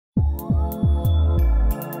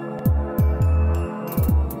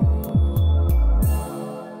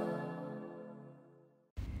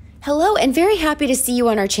Hello, and very happy to see you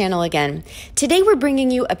on our channel again. Today we're bringing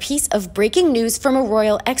you a piece of breaking news from a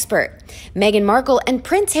royal expert. Meghan Markle and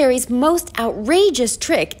Prince Harry's most outrageous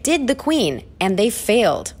trick did the Queen, and they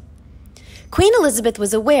failed. Queen Elizabeth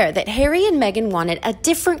was aware that Harry and Meghan wanted a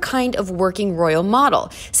different kind of working royal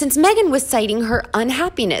model, since Meghan was citing her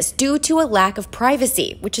unhappiness due to a lack of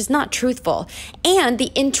privacy, which is not truthful, and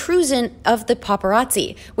the intrusion of the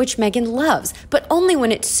paparazzi, which Meghan loves, but only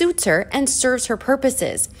when it suits her and serves her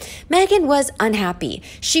purposes. Meghan was unhappy.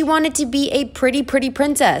 She wanted to be a pretty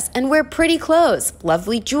princess and wear pretty clothes,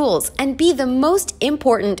 lovely jewels, and be the most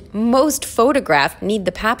important, most photographed, need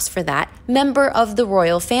the paps for that, member of the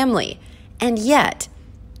royal family. And yet,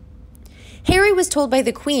 Harry was told by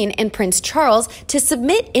the Queen and Prince Charles to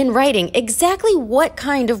submit in writing exactly what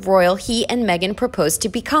kind of royal he and Meghan proposed to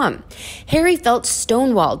become. Harry felt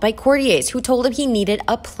stonewalled by courtiers who told him he needed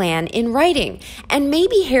a plan in writing. And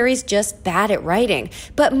maybe Harry's just bad at writing,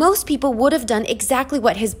 but most people would have done exactly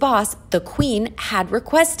what his boss, the Queen, had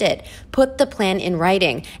requested. Put the plan in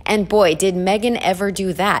writing. And boy, did Meghan ever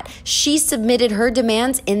do that. She submitted her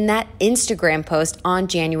demands in that Instagram post on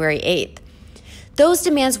January 8th. Those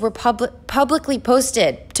demands were publicly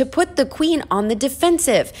posted to put the Queen on the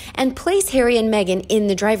defensive and place Harry and Meghan in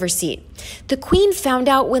the driver's seat. The Queen found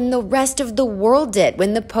out when the rest of the world did,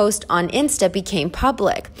 when the post on Insta became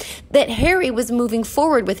public, that Harry was moving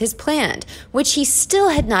forward with his plan, which he still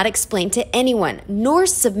had not explained to anyone, nor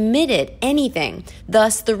submitted anything,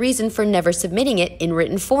 thus the reason for never submitting it in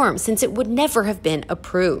written form, since it would never have been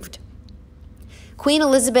approved. Queen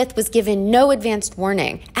Elizabeth was given no advanced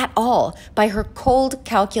warning at all by her cold,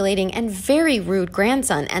 calculating, and very rude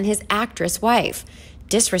grandson and his actress wife.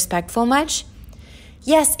 Disrespectful much?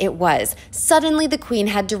 Yes, it was. Suddenly, the Queen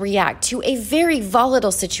had to react to a very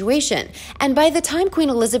volatile situation, and by the time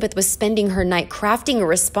Queen Elizabeth was spending her night crafting a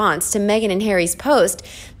response to Meghan and Harry's post,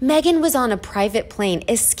 Meghan was on a private plane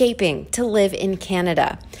escaping to live in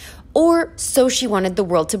Canada. Or so she wanted the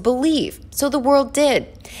world to believe. So the world did.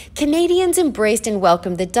 Canadians embraced and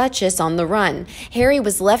welcomed the Duchess on the run. Harry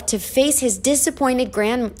was left to face his disappointed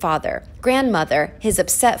grandmother, his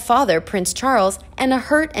upset father, Prince Charles, and a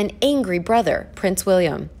hurt and angry brother, Prince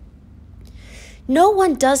William. No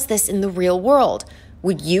one does this in the real world.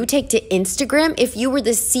 Would you take to Instagram if you were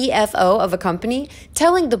the CFO of a company,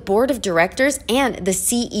 telling the board of directors and the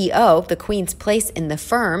CEO, the Queen's place in the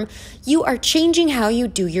firm, you are changing how you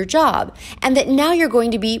do your job, and that now you're going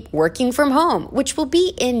to be working from home, which will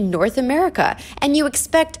be in North America, and you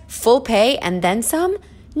expect full pay and then some?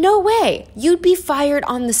 No way. You'd be fired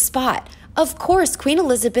on the spot. Of course, Queen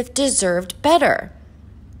Elizabeth deserved better.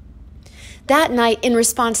 That night, in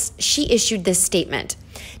response, she issued this statement.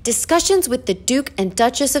 Discussions with the Duke and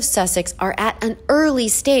Duchess of Sussex are at an early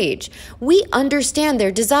stage. We understand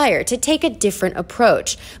their desire to take a different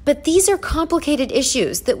approach, but these are complicated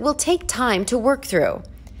issues that will take time to work through.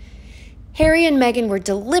 Harry and Meghan were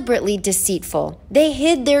deliberately deceitful. They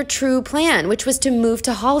hid their true plan, which was to move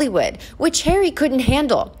to Hollywood, which Harry couldn't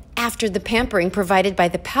handle, after the pampering provided by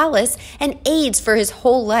the palace and aids for his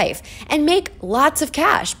whole life, and make lots of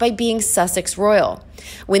cash by being Sussex royal.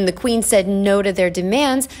 When the Queen said no to their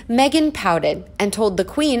demands, Meghan pouted and told the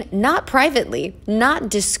Queen, not privately, not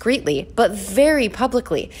discreetly, but very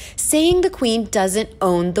publicly, saying the Queen doesn't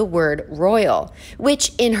own the word royal,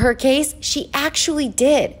 which in her case, she actually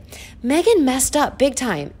did. Meghan messed up big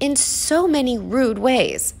time in so many rude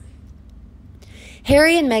ways.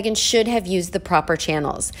 Harry and Meghan should have used the proper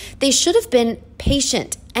channels. They should have been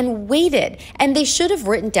patient and waited, and they should have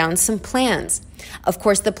written down some plans. Of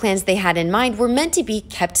course, the plans they had in mind were meant to be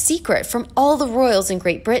kept secret from all the royals in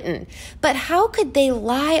Great Britain. But how could they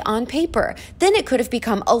lie on paper? Then it could have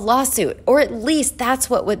become a lawsuit, or at least that's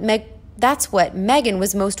what Meghan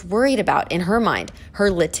was most worried about in her mind,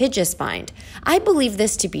 her litigious mind. I believe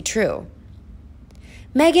this to be true.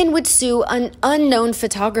 Meghan would sue an unknown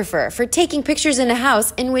photographer for taking pictures in a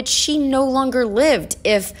house in which she no longer lived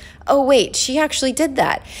if, oh wait, she actually did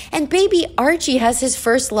that. And baby Archie has his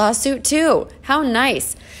first lawsuit too. How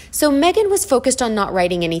nice. So Meghan was focused on not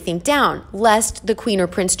writing anything down, lest the Queen or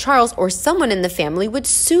Prince Charles or someone in the family would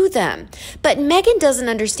sue them. But Meghan doesn't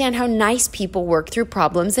understand how nice people work through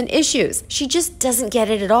problems and issues. She just doesn't get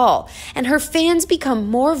it at all. And her fans become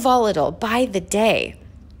more volatile by the day.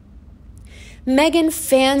 Meghan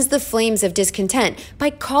fans the flames of discontent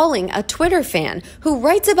by calling a Twitter fan who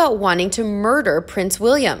writes about wanting to murder Prince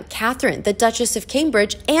William, Catherine, the Duchess of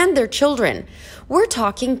Cambridge, and their children. We're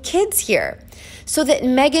talking kids here, so that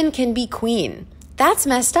Meghan can be queen. That's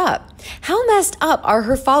messed up. How messed up are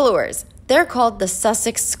her followers? They're called the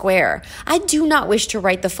Sussex Square. I do not wish to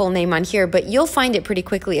write the full name on here, but you'll find it pretty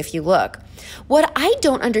quickly if you look. What I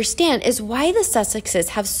don't understand is why the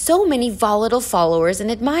Sussexes have so many volatile followers and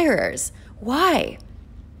admirers. Why?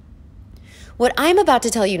 What I'm about to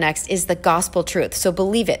tell you next is the gospel truth, so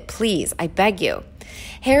believe it, please, I beg you.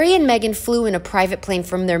 Harry and Meghan flew in a private plane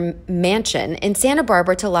from their mansion in Santa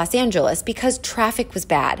Barbara to Los Angeles because traffic was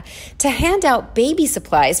bad to hand out baby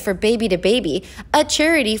supplies for Baby to Baby, a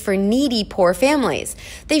charity for needy poor families.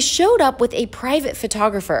 They showed up with a private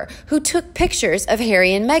photographer who took pictures of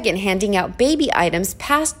Harry and Meghan handing out baby items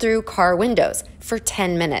passed through car windows for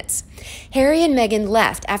 10 minutes. Harry and Meghan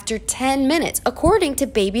left after 10 minutes, according to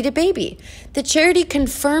Baby to Baby. The charity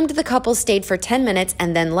confirmed the couple stayed for 10 minutes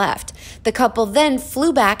and then left. The couple then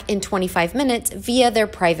flew back in 25 minutes via their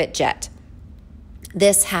private jet.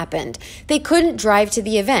 This happened. They couldn't drive to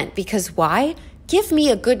the event because why? Give me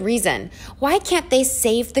a good reason. Why can't they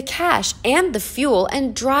save the cash and the fuel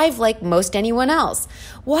and drive like most anyone else?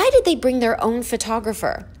 Why did they bring their own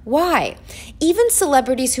photographer? Why? Even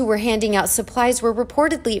celebrities who were handing out supplies were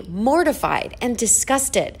reportedly mortified and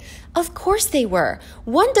disgusted. Of course they were.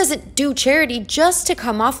 One doesn't do charity just to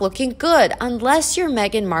come off looking good unless you're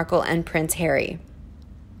Meghan Markle and Prince Harry.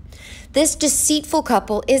 This deceitful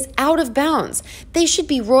couple is out of bounds. They should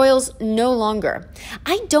be royals no longer.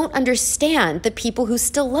 I don't understand the people who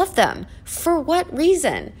still love them. For what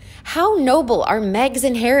reason? How noble are Meg's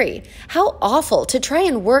and Harry? How awful to try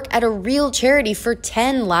and work at a real charity for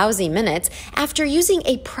 10 lousy minutes after using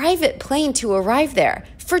a private plane to arrive there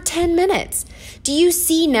for 10 minutes. Do you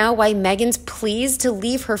see now why Meghan's pleased to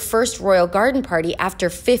leave her first royal garden party after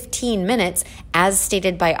 15 minutes, as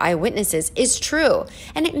stated by eyewitnesses, is true,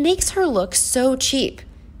 and it makes her look so cheap.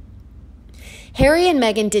 Harry and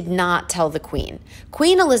Meghan did not tell the Queen.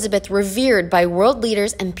 Queen Elizabeth, revered by world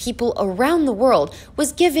leaders and people around the world,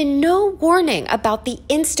 was given no warning about the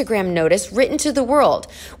Instagram notice written to the world,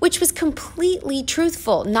 which was completely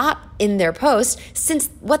truthful, not in their post, since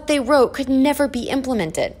what they wrote could never be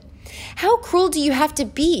implemented. How cruel do you have to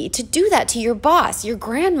be to do that to your boss, your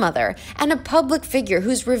grandmother, and a public figure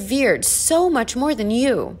who's revered so much more than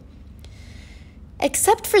you?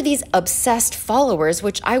 Except for these obsessed followers,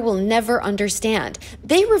 which I will never understand.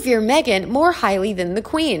 They revere Meghan more highly than the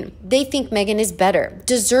Queen. They think Meghan is better,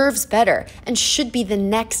 deserves better, and should be the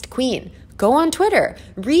next Queen. Go on Twitter.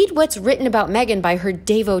 Read what's written about Meghan by her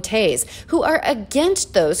devotees, who are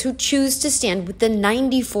against those who choose to stand with the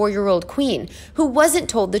 94-year-old Queen, who wasn't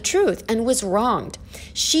told the truth and was wronged.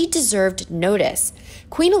 She deserved notice.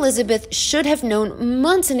 Queen Elizabeth should have known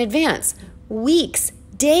months in advance, weeks,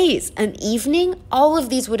 days, an evening. All of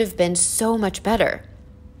these would have been so much better.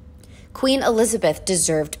 Queen Elizabeth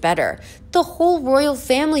deserved better. The whole royal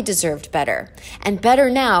family deserved better. And better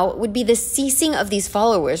now would be the ceasing of these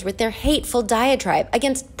followers with their hateful diatribe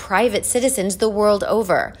against private citizens the world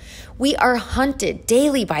over. We are hunted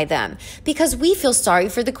daily by them because we feel sorry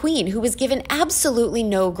for the Queen, who was given absolutely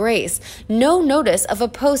no grace, no notice of a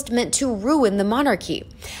post meant to ruin the monarchy.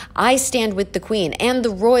 I stand with the Queen and the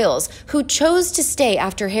royals who chose to stay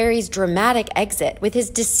after Harry's dramatic exit with his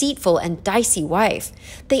deceitful and dicey wife.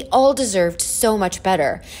 They all deserved so much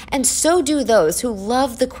better, and so do those who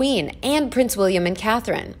love the Queen and Prince William and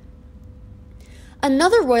Catherine.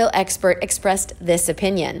 Another royal expert expressed this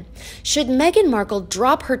opinion. Should Meghan Markle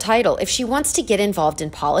drop her title if she wants to get involved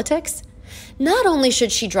in politics? Not only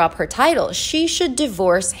should she drop her title, she should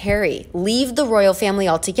divorce Harry, leave the royal family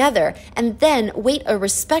altogether, and then wait a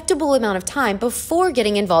respectable amount of time before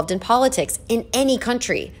getting involved in politics in any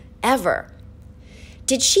country, ever.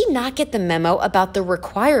 Did she not get the memo about the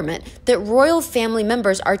requirement that royal family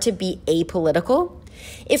members are to be apolitical?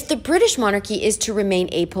 If the British monarchy is to remain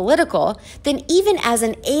apolitical, then even as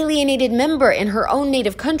an alienated member in her own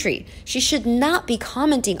native country, she should not be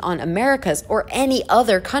commenting on America's or any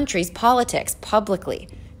other country's politics publicly.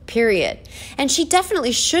 Period. And she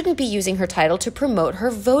definitely shouldn't be using her title to promote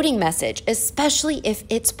her voting message, especially if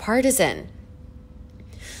it's partisan.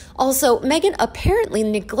 Also, Meghan apparently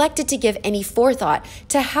neglected to give any forethought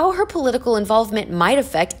to how her political involvement might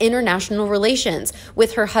affect international relations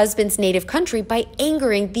with her husband's native country by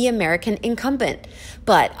angering the American incumbent.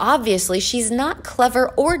 But obviously, she's not clever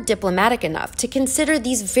or diplomatic enough to consider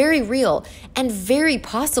these very real and very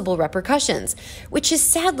possible repercussions, which is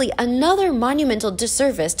sadly another monumental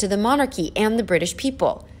disservice to the monarchy and the British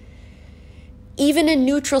people. Even a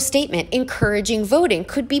neutral statement encouraging voting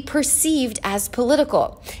could be perceived as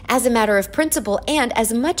political. As a matter of principle, and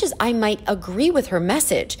as much as I might agree with her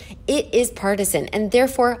message, it is partisan and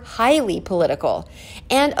therefore highly political.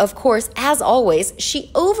 And of course, as always, she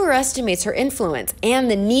overestimates her influence and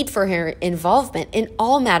the need for her involvement in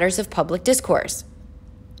all matters of public discourse.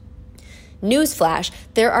 Newsflash,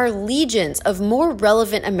 there are legions of more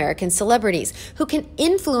relevant American celebrities who can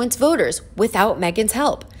influence voters without Meghan's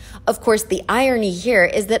help. Of course, the irony here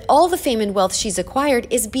is that all the fame and wealth she's acquired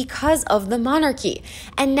is because of the monarchy,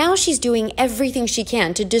 and now she's doing everything she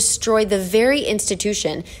can to destroy the very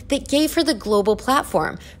institution that gave her the global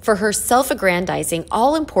platform for her self-aggrandizing,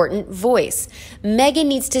 all-important voice. Meghan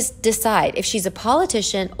needs to decide if she's a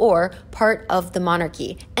politician or part of the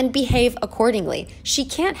monarchy and behave accordingly. She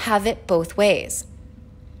can't have it both ways.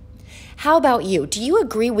 How about you? Do you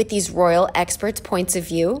agree with these royal experts' points of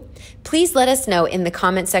view? Please let us know in the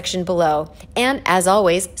comment section below. And as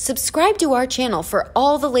always, subscribe to our channel for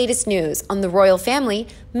all the latest news on the royal family,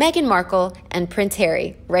 Meghan Markle, and Prince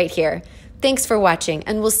Harry right here. Thanks for watching,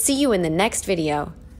 and we'll see you in the next video.